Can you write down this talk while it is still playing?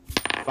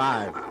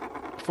5,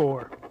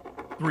 4,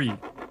 3, 2,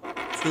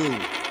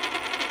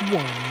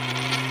 1.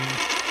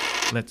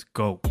 let's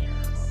go.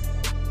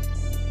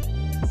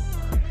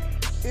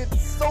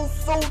 It's so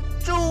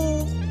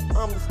true.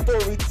 I'm the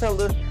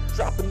storyteller,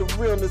 dropping the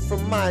realness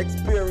from my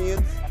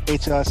experience.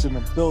 HLS in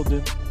the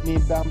building. Me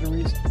and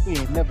Boundaries, we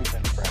ain't never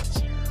been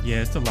friends.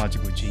 Yeah, it's the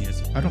logical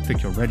genius. I don't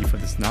think you're ready for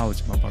this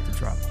knowledge I'm about to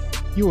drop.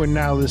 You are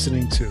now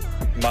listening to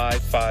My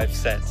 5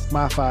 cents.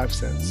 My 5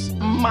 Cents.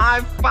 My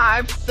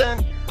 5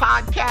 cent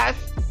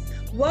podcast.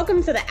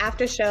 Welcome to the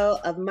after show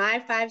of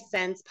My 5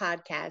 Cents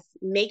podcast,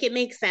 Make It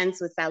Make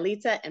Sense with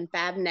Salita and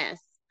Fab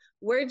Ness.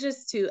 We're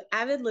just two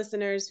avid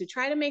listeners who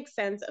try to make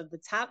sense of the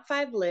top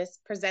 5 lists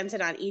presented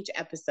on each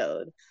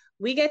episode.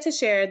 We get to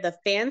share the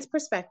fans'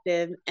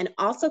 perspective and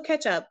also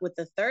catch up with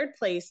the third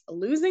place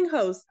losing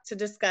host to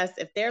discuss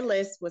if their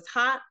list was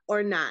hot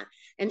or not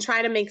and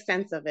try to make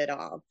sense of it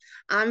all.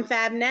 I'm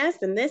Fab Ness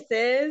and this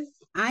is...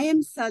 I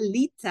am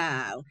Salita.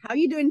 How are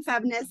you doing,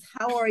 Fab Ness?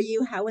 How are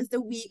you? How was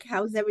the week?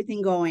 How's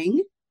everything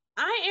going?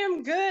 I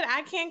am good.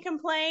 I can't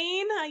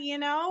complain.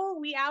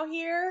 We out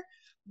here,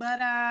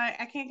 but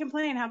I can't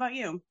complain. How about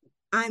you?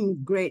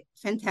 I'm great.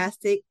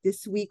 Fantastic.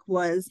 This week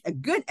was a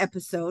good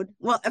episode.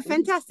 Well, a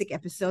fantastic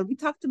episode. We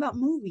talked about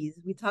movies.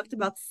 We talked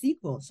about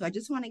sequels. So I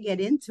just want to get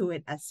into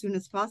it as soon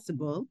as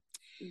possible.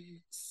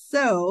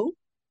 So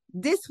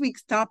this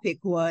week's topic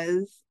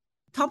was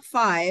top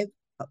 5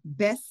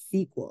 best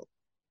sequel.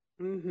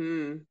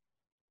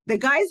 The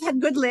guys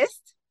had good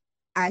lists.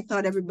 I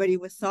thought everybody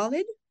was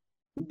solid,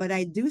 but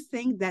I do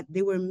think that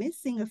they were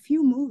missing a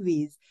few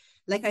movies.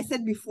 Like I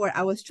said before,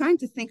 I was trying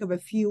to think of a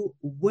few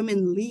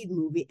women lead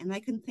movie and I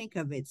couldn't think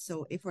of it.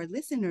 So if our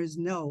listeners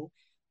know,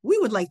 we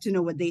would like to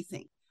know what they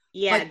think.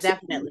 Yeah, but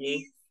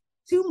definitely.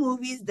 Two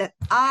movies that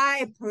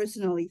I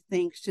personally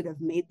think should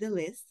have made the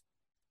list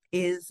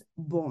is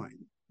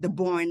the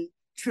Bourne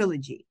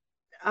trilogy.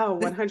 Oh,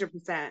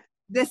 100%.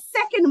 The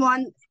second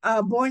one,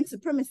 Bourne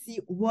Supremacy,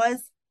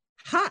 was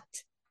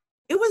hot.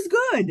 It was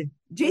good.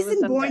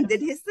 Jason Bourne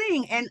did his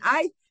thing, and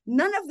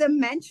none of them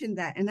mentioned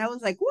that, and I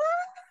was like, what?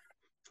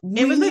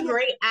 It was a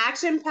great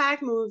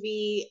action-packed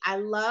movie. I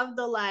love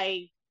the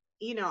I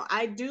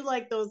do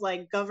like those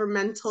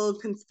governmental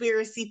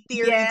conspiracy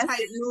theory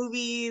type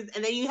movies,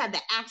 and then you had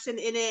the action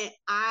in it.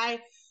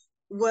 I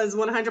was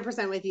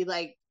 100% with you.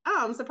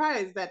 I'm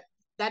surprised that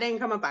didn't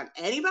come up on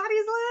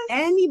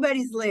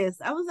anybody's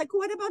list. I was like,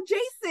 what about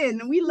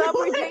Jason? We love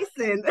our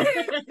Jason.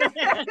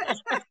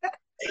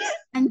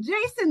 And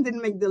Jason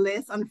didn't make the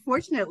list,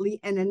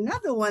 unfortunately. And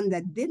another one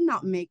that did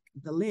not make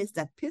the list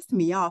that pissed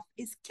me off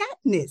is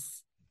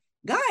Katniss.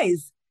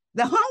 Guys,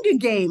 The Hunger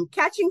Game,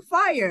 Catching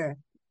Fire.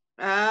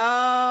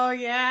 Oh,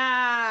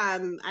 yeah.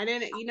 I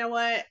didn't, you know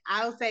what?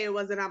 I'll say it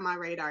wasn't on my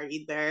radar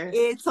either.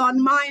 It's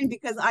on mine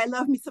because I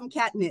love me some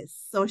Katniss.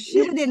 So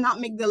she did not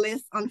make the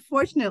list,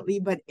 unfortunately,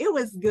 but it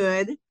was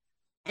good.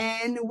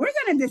 And we're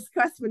going to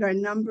discuss with our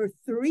number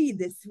 3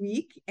 this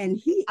week. And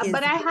he is...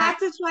 But I have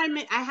to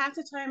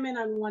chime in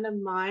on one of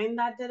mine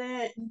that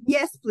didn't.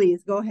 Yes,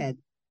 please. Go ahead.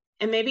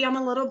 And maybe I'm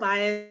a little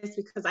biased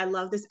because I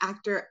love this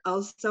actor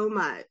so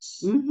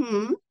much.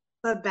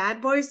 But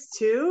Bad Boys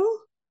 2?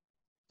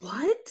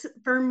 What?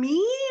 For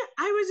me,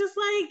 I was just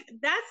like,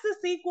 that's the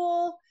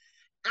sequel.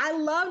 I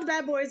loved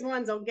Bad Boys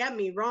 1, don't get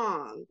me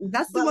wrong.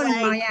 That's the one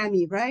in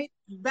Miami, right?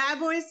 Bad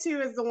Boys 2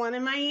 is the one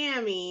in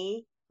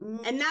Miami.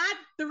 And not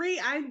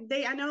 3. I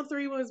know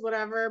 3 was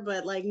whatever,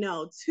 but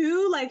no,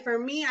 2, for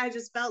me, I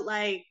just felt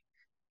like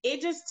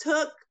it just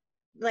took,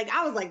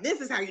 I was like, this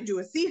is how you do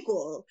a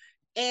sequel.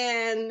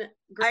 And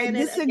granted,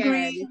 I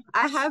disagree.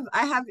 Again,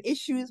 I have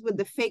issues with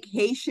the fake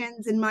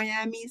Haitians in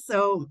Miami.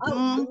 So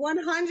 100%.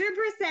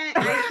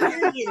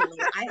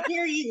 I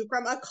hear you.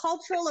 From a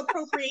cultural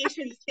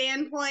appropriation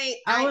standpoint,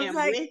 I am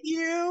with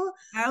you.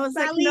 I was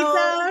Salita,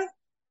 no.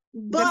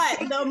 But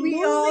the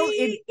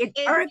movie, it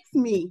irks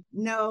me.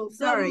 No,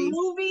 sorry. The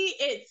movie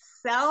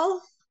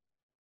itself,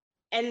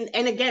 and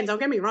again, don't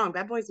get me wrong,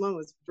 Bad Boys 1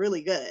 was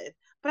really good.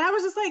 But I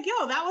was just like,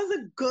 yo, that was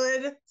a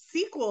good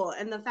sequel.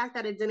 And the fact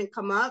that it didn't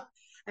come up,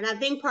 and I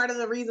think part of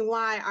the reason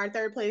why our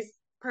third place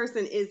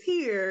person is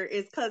here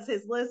is because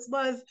his list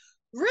was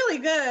really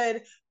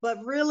good,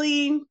 but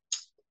really,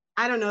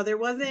 I don't know, there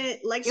wasn't,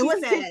 like she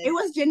said. It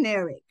was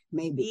generic,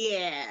 maybe.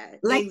 Yeah.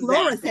 Like exactly.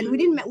 Laura said, we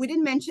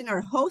didn't mention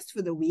our host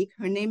for the week.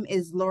 Her name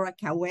is Laura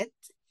Cowett.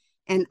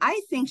 And I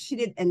think she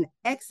did an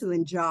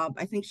excellent job.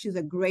 I think she's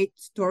a great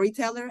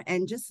storyteller.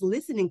 And just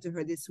listening to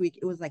her this week,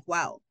 it was like,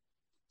 wow.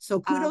 So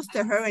kudos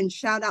to her and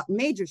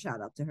major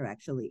shout out to her,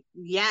 actually.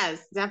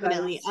 Yes,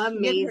 definitely.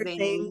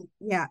 Amazing.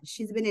 Yeah,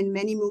 she's been in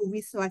many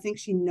movies, so I think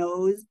she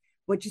knows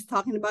what she's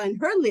talking about. And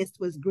her list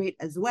was great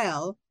as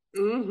well.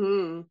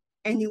 And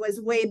it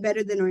was way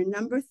better than our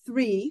number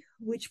 3,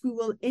 which we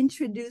will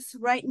introduce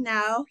right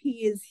now.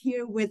 He is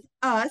here with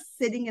us,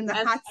 sitting in the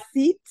hot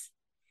seat.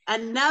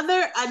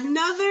 Another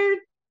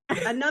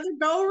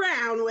go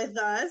round with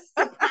us,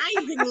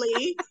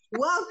 surprisingly.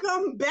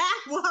 Welcome back.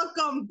 It's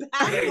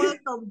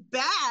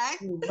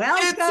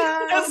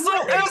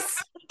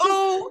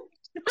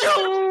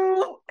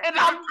SOSO2, and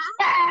I'm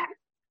back.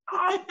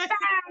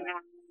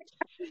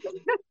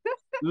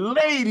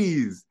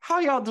 Ladies, how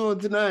y'all doing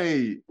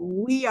tonight?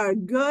 We are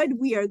good.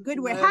 We are good.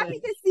 We're Nice. happy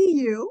to see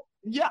you.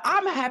 Yeah,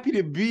 I'm happy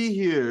to be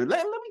here.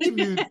 Let me give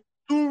you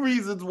 2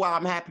 reasons why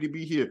I'm happy to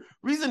be here.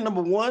 Reason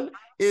number 1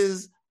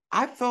 is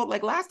I felt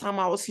like last time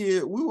I was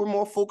here, we were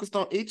more focused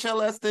on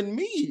HLS than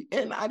me,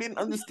 and I didn't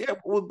understand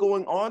what was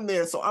going on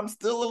there. So I'm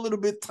still a little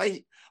bit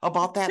tight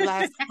about that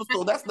last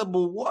episode. That's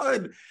number 1.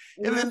 And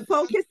We're then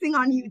focusing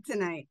on you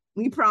tonight.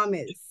 We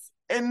promise.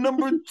 and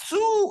number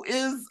 2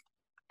 is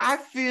I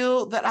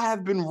feel that I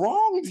have been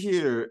wronged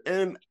here,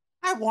 and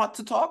I want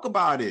to talk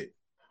about it.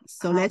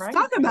 So let's right,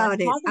 talk about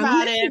it. talk I'm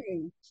about it.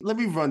 listening. Let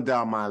me run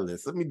down my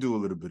list. Let me do a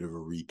little bit of a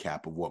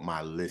recap of what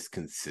my list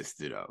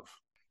consisted of.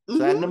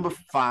 So at Mhm. number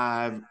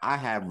 5, I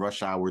have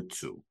Rush Hour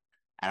 2.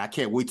 And I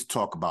can't wait to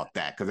talk about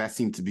that because that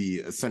seemed to be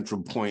a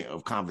central point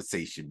of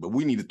conversation. But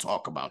we need to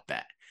talk about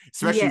that,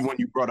 especially Yes. when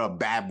you brought up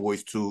Bad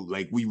Boys 2.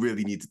 Like, we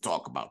really need to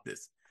talk about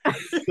this.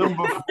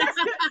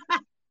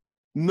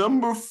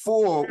 Number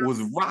 4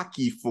 was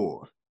Rocky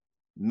 4.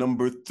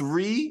 Number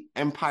 3,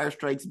 Empire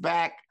Strikes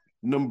Back.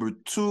 Number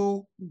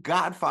 2,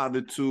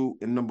 Godfather 2.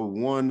 And number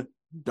 1,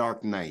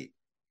 Dark Knight.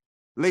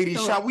 Ladies,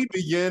 So- shall we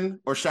begin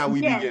or shall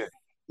we Yes. begin?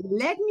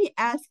 Let me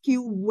ask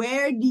you,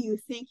 where do you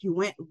think you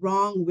went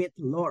wrong with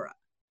Laura?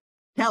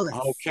 Tell us.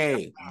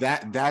 Okay,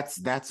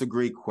 that's a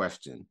great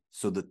question.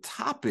 So the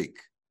topic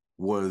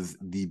was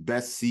the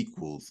best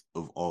sequels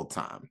of all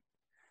time,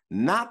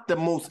 not the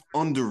most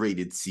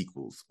underrated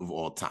sequels of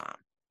all time.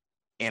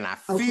 And I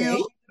feel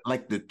Okay.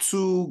 like the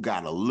 2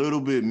 got a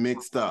little bit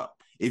mixed up.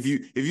 If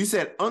you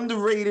said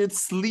underrated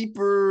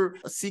sleeper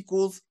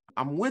sequels,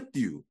 I'm with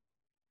you.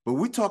 But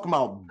we're talking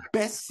about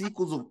best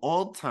sequels of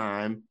all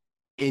time,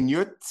 and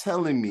you're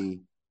telling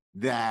me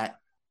that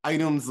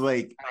items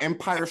like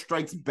Empire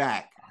Strikes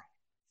Back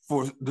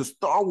for the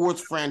Star Wars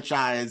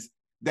franchise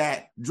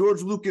that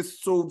George Lucas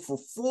sold for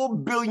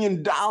 $4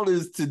 billion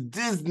to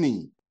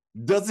Disney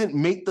doesn't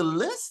make the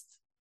list?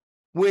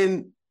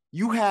 When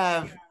you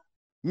have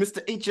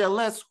Mr.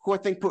 HLS, who I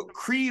think put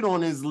Creed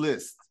on his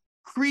list.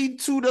 Creed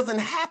 2 doesn't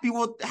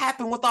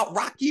happen without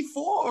Rocky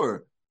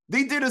 4.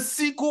 They did a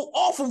sequel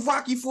off of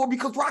Rocky 4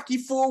 because Rocky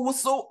 4 was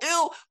so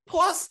ill.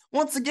 Plus,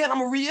 once again, I'm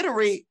going to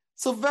reiterate,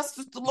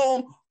 Sylvester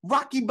Stallone,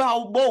 Rocky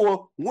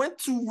Balboa, went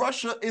to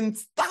Russia and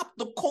stopped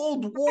the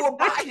Cold War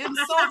by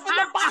himself in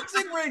the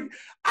boxing ring.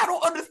 I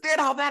don't understand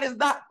how that is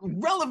not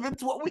relevant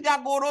to what we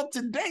got going on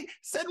today.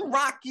 Send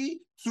Rocky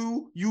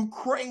to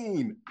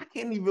Ukraine. I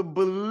can't even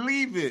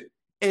believe it.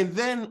 And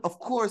then, of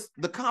course,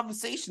 the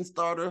conversation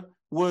starter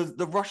was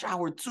the Rush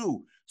Hour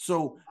 2.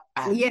 So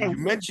Yes.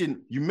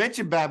 you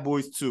mentioned Bad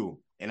Boys 2,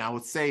 and I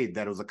would say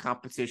that it was a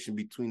competition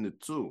between the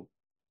 2.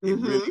 It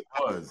Mhm. really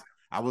was.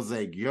 I was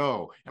like,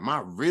 yo, am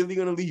I really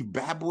gonna leave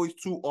Bad Boys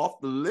 2 off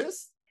the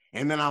list?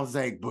 And then I was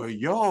like, but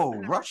yo,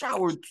 Rush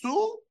Hour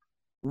 2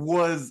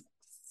 was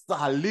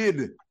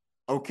solid,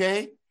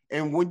 okay?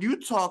 And when you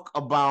talk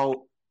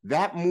about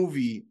that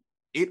movie,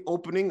 it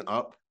opening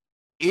up,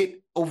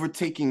 it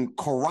overtaking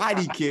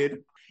Karate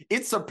Kid,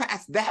 it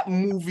surpassed that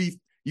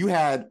movie. You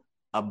had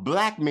a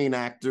Black main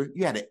actor,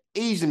 you had an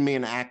Asian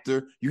main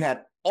actor, you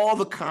had all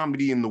the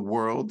comedy in the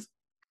world.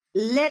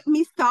 Let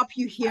me stop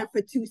you here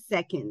for 2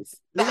 seconds.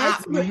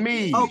 Not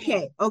me.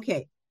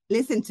 Okay.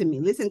 Listen to me.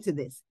 Listen to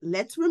this.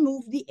 Let's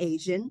remove the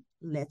Asian.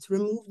 Let's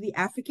remove the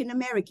African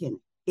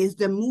American. Is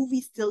the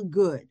movie still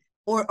good?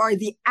 Or are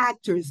the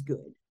actors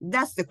good?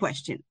 That's the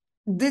question.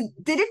 Did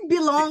it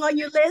belong on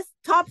your list?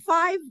 Top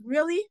 5?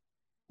 Really?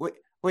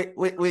 Wait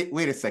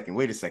a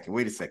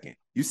second.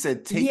 You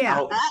said take Yeah.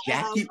 out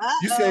Jackie.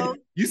 Uh-oh.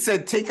 You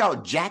said take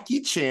out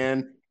Jackie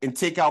Chan and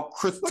take out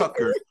Chris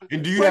Tucker.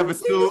 And do you For have a 2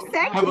 still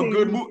have a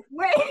good seconds. movie?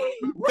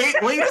 Wait.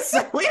 Wait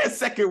a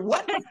second.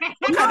 What kind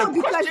No, of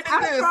because question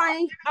I'm is this?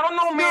 trying. I don't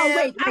know, man.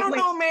 Wait. I don't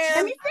know, man.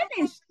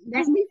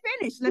 Let me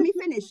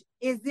finish.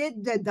 Is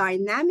it the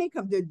dynamic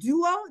of the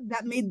duo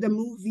that made the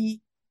movie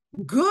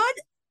good,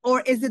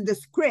 or is it the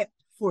script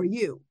for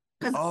you?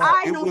 Because Oh,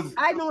 I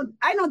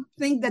it don't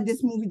think that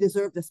this movie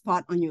deserved a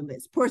spot on your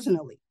list.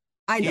 Personally,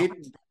 I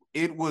don't.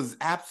 It was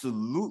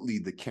absolutely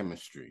the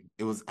chemistry.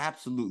 It was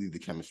absolutely the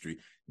chemistry.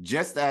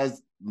 Just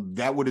as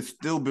that would have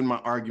still been my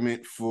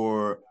argument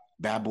for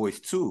Bad Boys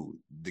 2.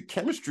 The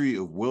chemistry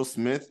of Will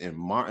Smith and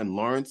Martin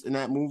Lawrence in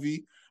that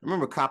movie. I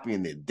remember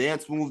copying their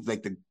dance moves.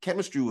 Like, the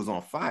chemistry was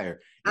on fire.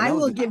 And I that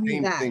was will the give you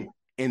same that. thing.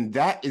 And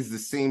that is the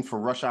same for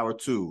Rush Hour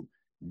 2.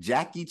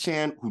 Jackie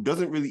Chan, who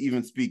doesn't really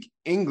even speak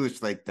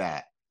English like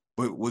that,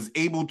 but was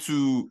able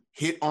to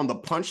hit on the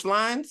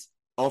punchlines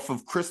off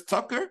of Chris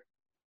Tucker,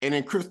 and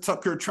then Chris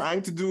Tucker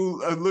trying to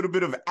do a little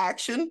bit of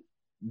action.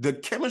 The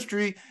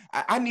chemistry,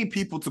 I need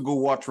people to go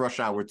watch Rush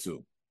Hour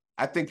 2.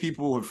 I think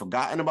people have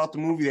forgotten about the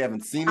movie. They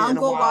haven't seen it I'll in a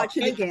go while. watch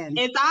it again.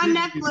 It's on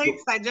Netflix.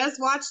 I just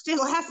watched it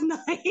last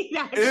night.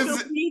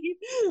 Actually,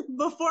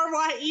 before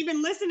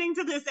even listening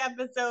to this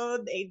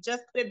episode, they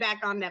just put it back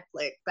on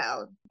Netflix.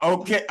 So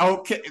Okay.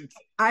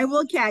 I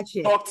will catch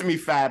it. Talk to me,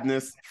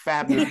 Fabness.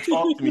 Talk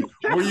to me.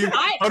 Were you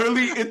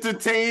utterly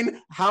entertained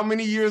how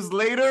many years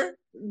later?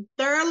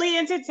 thoroughly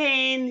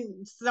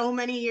entertained so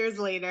many years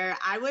later.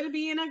 I would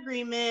be in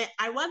agreement.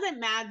 I wasn't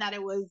mad that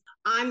it was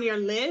on your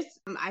list.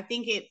 I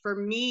think it, for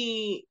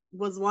me,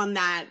 was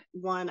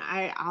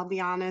I'll be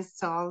honest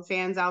to all the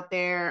fans out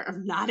there,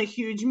 I'm not a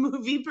huge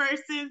movie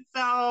person.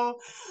 So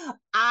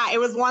it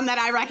was one that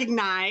I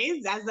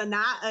recognized as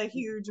not a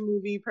huge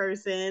movie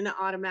person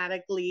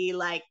automatically,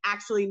 like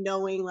actually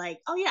knowing like,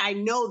 oh yeah, I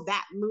know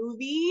that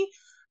movie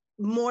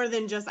more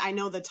than just I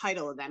know the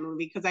title of that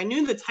movie, because I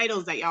knew the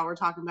titles that y'all were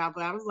talking about,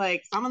 but I was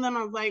like, some of them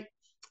I was like,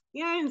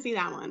 yeah, I didn't see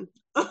that one.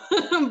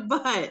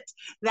 But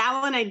that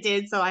one I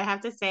did. So I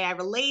have to say I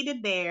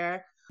related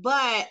there.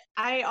 But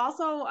I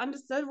also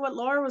understood what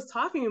Laura was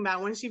talking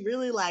about when she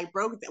really like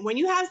broke it. When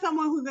you have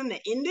someone who's in the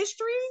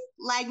industry,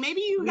 like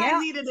maybe you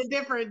guys needed a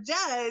different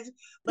judge,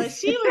 but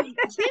she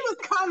was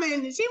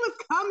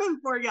coming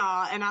for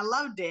y'all, and I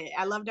loved it.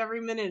 I loved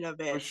every minute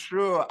of it. For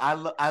sure, I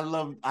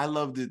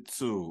loved it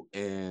too,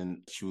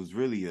 and she was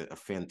really a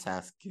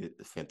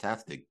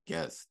fantastic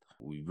guest.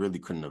 We really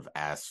couldn't have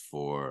asked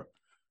for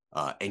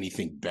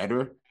anything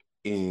better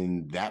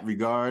in that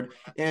regard.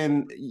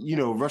 And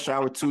Rush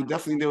Hour 2,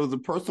 definitely there was a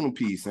personal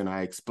piece, and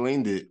I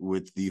explained it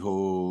with the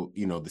whole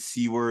the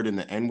C word and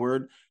the N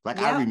word. Like,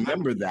 I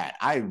remember that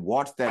I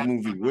watched that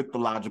movie with The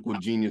Logical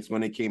Genius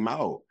when it came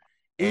out,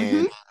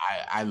 and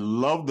I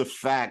love the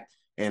fact,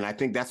 and I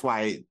think that's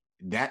why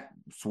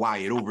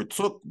it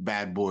overtook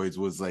Bad Boys,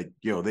 was like,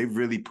 they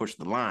really pushed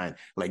the line.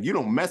 Like, you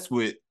don't mess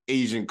with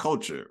Asian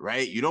culture,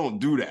 right? You don't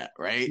do that,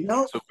 right?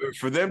 Nope. So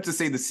for them to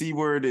say the C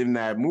word in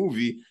that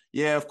movie,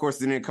 yeah, of course,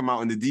 it didn't come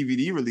out in the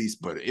DVD release,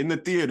 but in the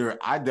theater,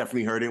 I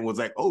definitely heard it and was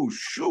like, oh,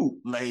 shoot.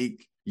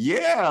 Like,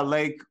 yeah,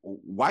 like,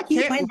 why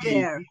can't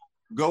we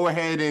go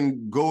ahead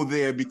and go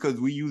there, because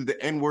we use the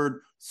N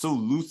word so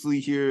loosely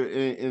here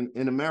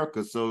in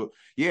America? So,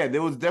 yeah,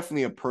 there was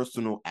definitely a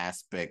personal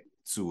aspect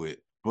to it.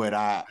 But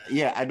I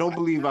don't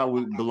believe I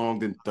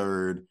belonged in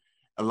third.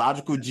 A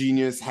Logical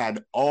Genius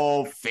had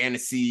all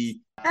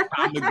fantasy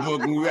comic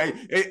book movie, right?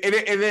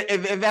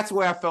 And that's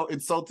where I felt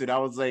insulted. I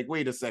was like,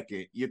 wait a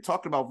second, you're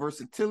talking about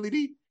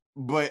versatility,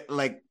 but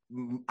like,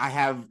 I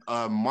have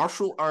a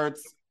martial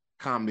arts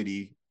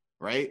comedy,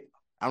 right?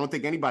 I don't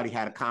think anybody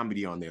had a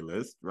comedy on their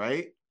list,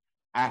 right?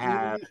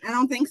 I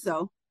don't think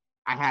so.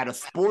 I had a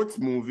sports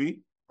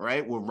movie,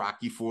 right, with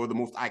Rocky IV, the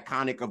most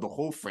iconic of the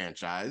whole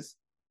franchise.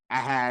 I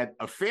had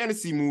a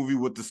fantasy movie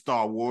with the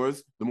Star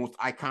Wars, the most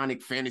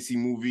iconic fantasy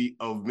movie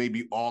of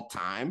maybe all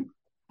time.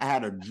 I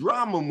had a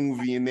drama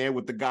movie in there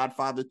with The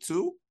Godfather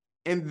 2.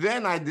 And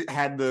then I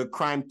had the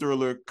crime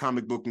thriller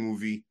comic book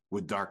movie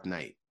with Dark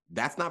Knight.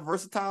 That's not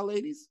versatile,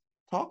 ladies?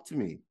 Talk to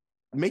me.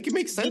 Make it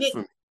make sense for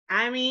me.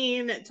 I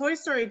mean, Toy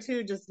Story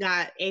 2 just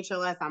got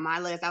HLS on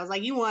my list. I was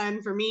like, you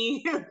won for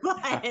me. but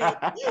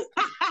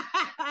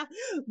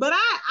but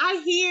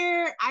I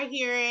hear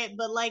it.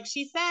 But like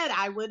she said,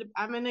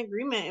 I'm in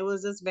agreement. It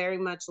was just very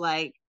much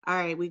like, all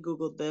right, we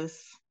Googled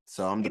this.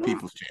 So I'm the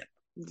people's champ.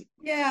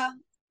 Yeah,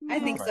 I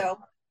think so.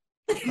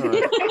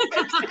 Right.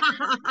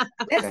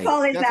 Let's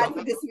call it that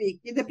for this week.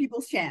 You're the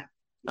people's champ.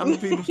 I'm the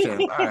people's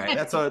champ. All right.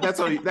 That's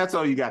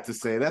all you got to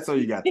say. That's all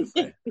you got to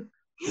say.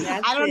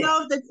 I don't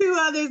know if the two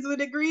others would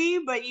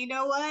agree, but you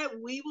know what?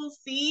 We will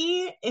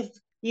see if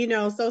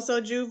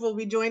So Juve will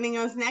be joining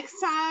us next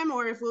time,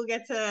 or if we'll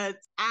get to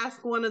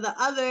ask one of the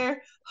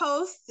other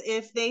hosts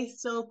if they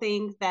still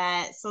think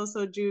that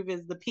So Juve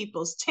is the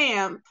people's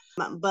champ.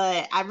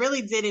 But I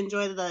really did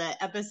enjoy the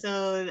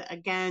episode.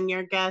 Again,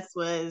 your guest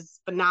was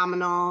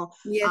phenomenal.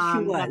 Yes,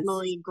 she was.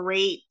 Definitely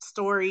great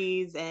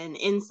stories and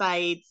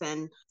insights.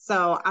 And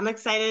so I'm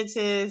excited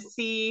to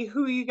see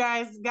who you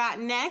guys got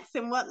next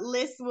and what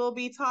list we'll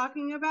be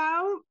talking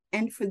about.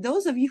 And for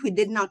those of you who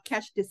did not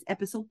catch this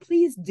episode,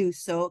 please do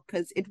so,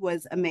 because it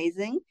was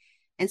amazing.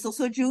 And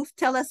so Juve,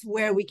 tell us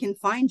where we can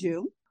find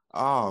you.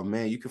 Oh,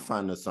 man, you can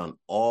find us on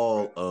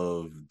all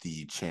of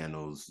the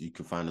channels. You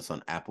can find us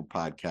on Apple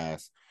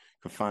Podcasts.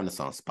 You can find us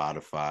on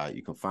Spotify.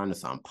 You can find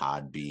us on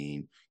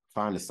Podbean.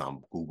 Find us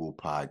on Google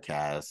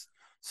Podcasts.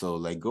 So,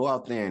 like, go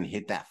out there and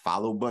hit that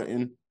follow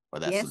button or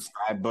that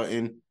subscribe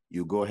button.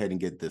 You'll go ahead and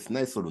get this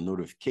nice little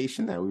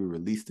notification that we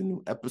released a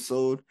new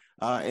episode,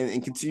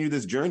 and continue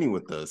this journey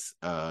with us.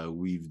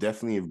 We've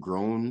definitely have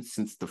grown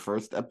since the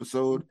first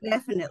episode.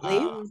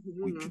 Definitely.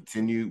 We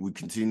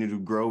continue to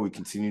grow. We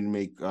continue to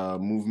make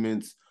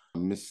movements.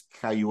 Miss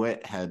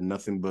Caillouette had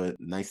nothing but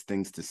nice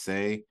things to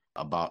say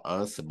about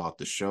us, about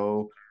the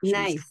show. She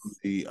was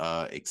really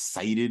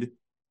excited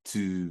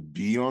to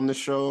be on the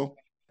show.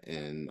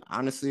 And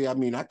honestly, I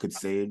mean, I could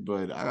say it,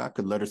 but I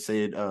could let her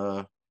say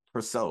it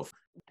herself.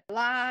 A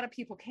lot of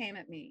people came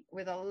at me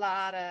with a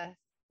lot of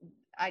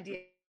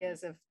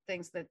ideas of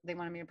things that they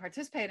wanted me to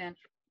participate in.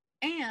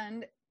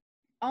 And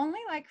only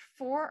like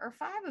 4 or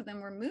 5 of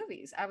them were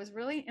movies. I was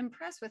really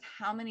impressed with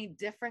how many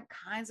different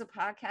kinds of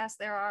podcasts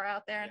there are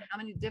out there and how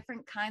many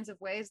different kinds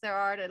of ways there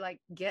are to like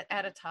get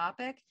at a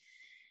topic.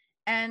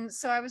 And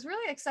so I was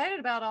really excited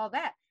about all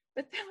that.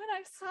 But then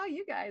when I saw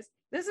you guys,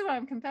 this is what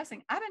I'm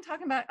confessing. I've been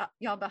talking about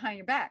y'all behind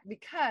your back,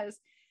 because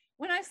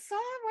when I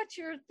saw what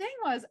your thing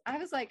was, I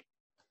was like,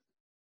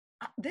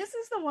 This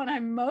is the one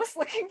I'm most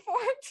looking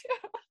forward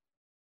to.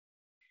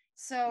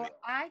 So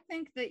I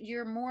think that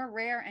you're more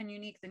rare and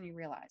unique than you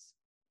realize.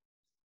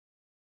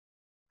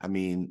 I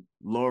mean,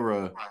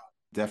 Laura,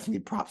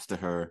 definitely props to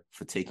her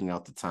for taking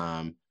out the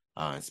time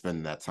and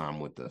spending that time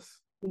with us.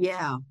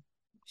 Yeah,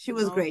 she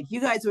was great.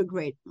 You guys were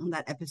great on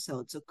that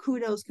episode. So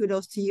kudos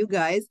to you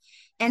guys.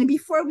 And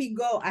before we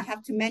go, I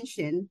have to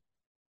mention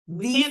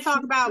we can't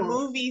talk about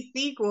movie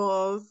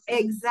sequels.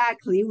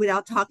 Exactly,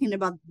 without talking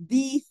about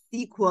the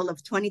sequel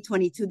of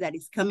 2022 that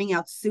is coming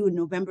out soon,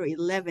 November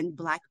 11th,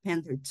 Black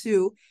Panther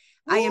 2.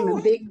 I am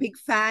a big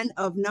fan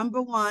of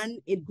number one.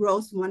 It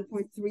grossed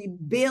 1.3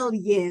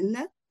 billion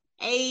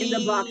in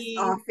the box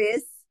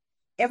office.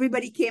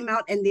 Everybody came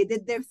out and they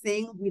did their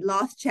thing. We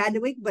lost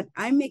Chadwick, but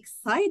I'm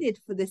excited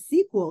for the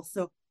sequel.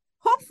 So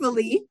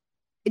hopefully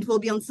it will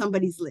be on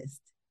somebody's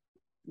list.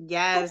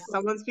 Yes,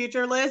 someone's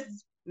future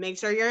list. Make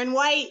sure you're in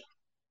white.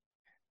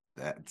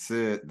 That's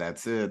it.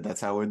 That's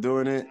how we're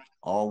doing it.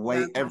 All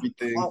white,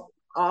 everything.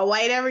 All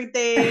white,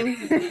 everything.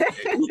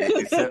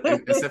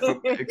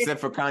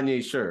 except for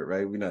Kanye's shirt,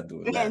 right? We're not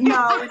doing that.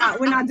 No,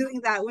 we're not doing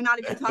that. We're not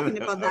even talking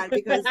about that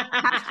because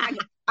hashtag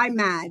I'm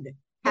mad.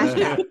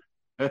 Hashtag.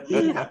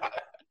 Yeah.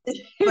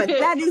 But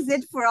that is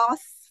it for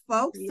us,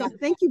 folks. So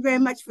thank you very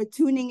much for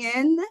tuning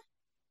in.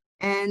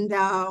 And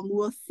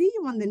we'll see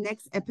you on the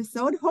next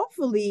episode.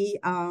 Hopefully,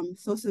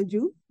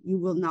 Sosoju, you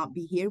will not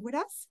be here with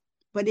us.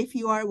 But if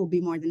you are, we'll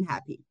be more than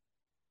happy.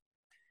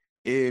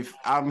 If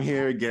I'm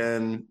here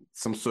again,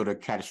 some sort of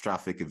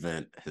catastrophic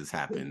event has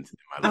happened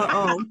in my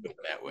life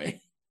that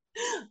way.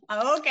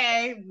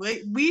 Okay,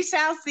 we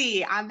shall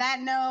see. On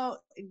that note,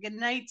 good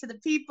night to the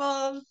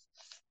people.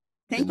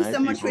 Thank you so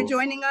much for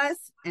joining us,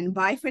 and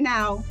bye for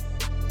now.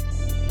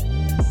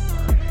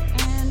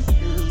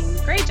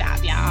 And great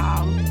job,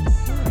 y'all.